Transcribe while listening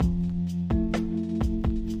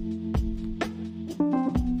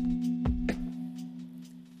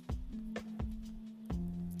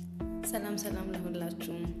Salam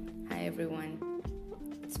lahulatum. Hi everyone.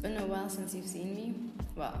 It's been a while since you've seen me,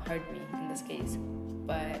 well, heard me in this case,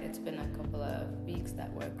 but it's been a couple of weeks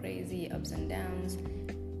that were crazy, ups and downs.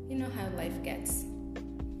 You know how life gets.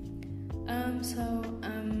 So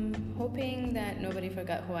I'm hoping that nobody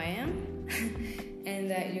forgot who I am and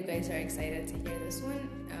that you guys are excited to hear this one.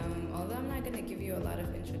 Although I'm not going to give you a lot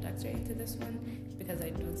of introductory to this one because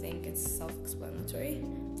I do think it's self-explanatory.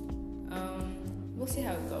 We'll see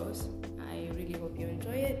how it goes. I really hope you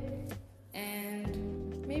enjoy it,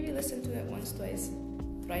 and maybe listen to it once, twice,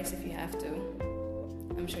 thrice if you have to.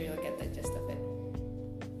 I'm sure you'll get the gist of it.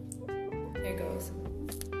 Here goes.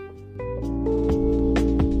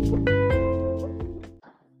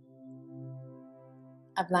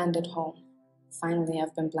 I've landed home. Finally,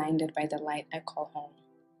 I've been blinded by the light I call home.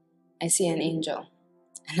 I see an angel,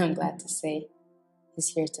 and I'm glad to say he's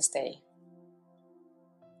here to stay.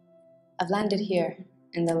 I've landed here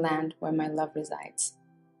in the land where my love resides.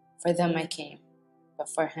 For them I came, but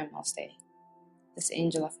for him I'll stay. This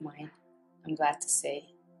angel of mine, I'm glad to say,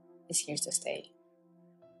 is here to stay.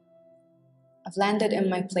 I've landed in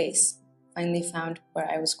my place, finally found where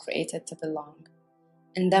I was created to belong.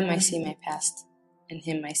 In them I see my past, in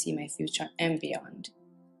him I see my future and beyond.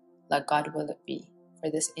 Let God will it be,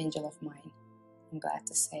 for this angel of mine, I'm glad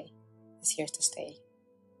to say, is here to stay.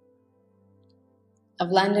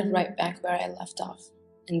 I've landed right back where I left off,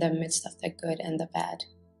 in the midst of the good and the bad.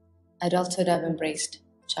 Adulthood I've embraced,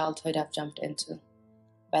 childhood I've jumped into,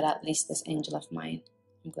 but at least this angel of mine,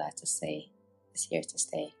 I'm glad to say, is here to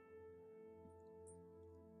stay.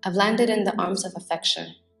 I've landed in the arms of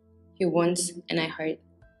affection. He wounds and I hurt.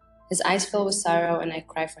 His eyes fill with sorrow and I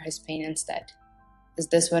cry for his pain instead. Is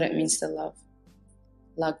this what it means to love?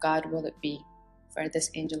 Let God will it be, for this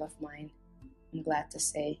angel of mine, I'm glad to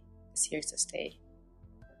say, is here to stay.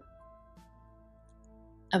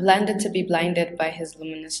 I've landed to be blinded by his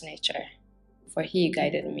luminous nature, for he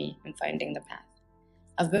guided me in finding the path.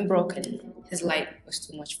 I've been broken, his light was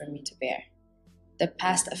too much for me to bear. The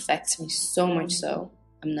past affects me so much so,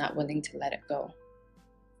 I'm not willing to let it go.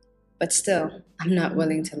 But still, I'm not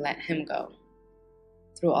willing to let him go.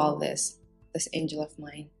 Through all this angel of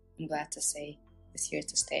mine, I'm glad to say, is here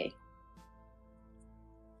to stay.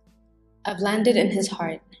 I've landed in his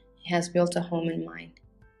heart, he has built a home in mine.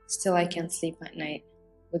 Still I can't sleep at night.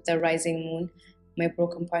 With the rising moon, my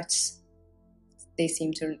broken parts, they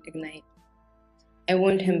seem to ignite. I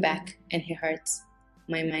wound him back, and he hurts.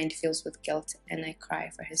 My mind fills with guilt, and I cry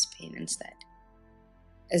for his pain instead.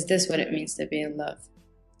 Is this what it means to be in love?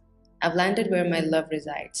 I've landed where my love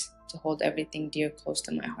resides, to hold everything dear close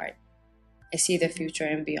to my heart. I see the future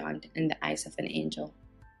and beyond in the eyes of an angel,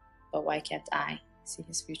 but why can't I see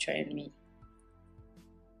his future in me?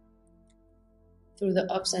 Through the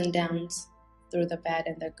ups and downs, through the bad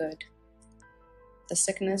and the good, the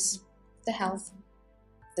sickness, the health,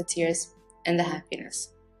 the tears, and the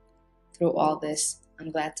happiness. Through all this,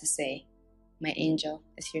 I'm glad to say, my angel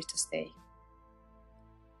is here to stay.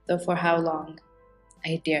 Though for how long,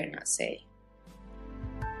 I dare not say.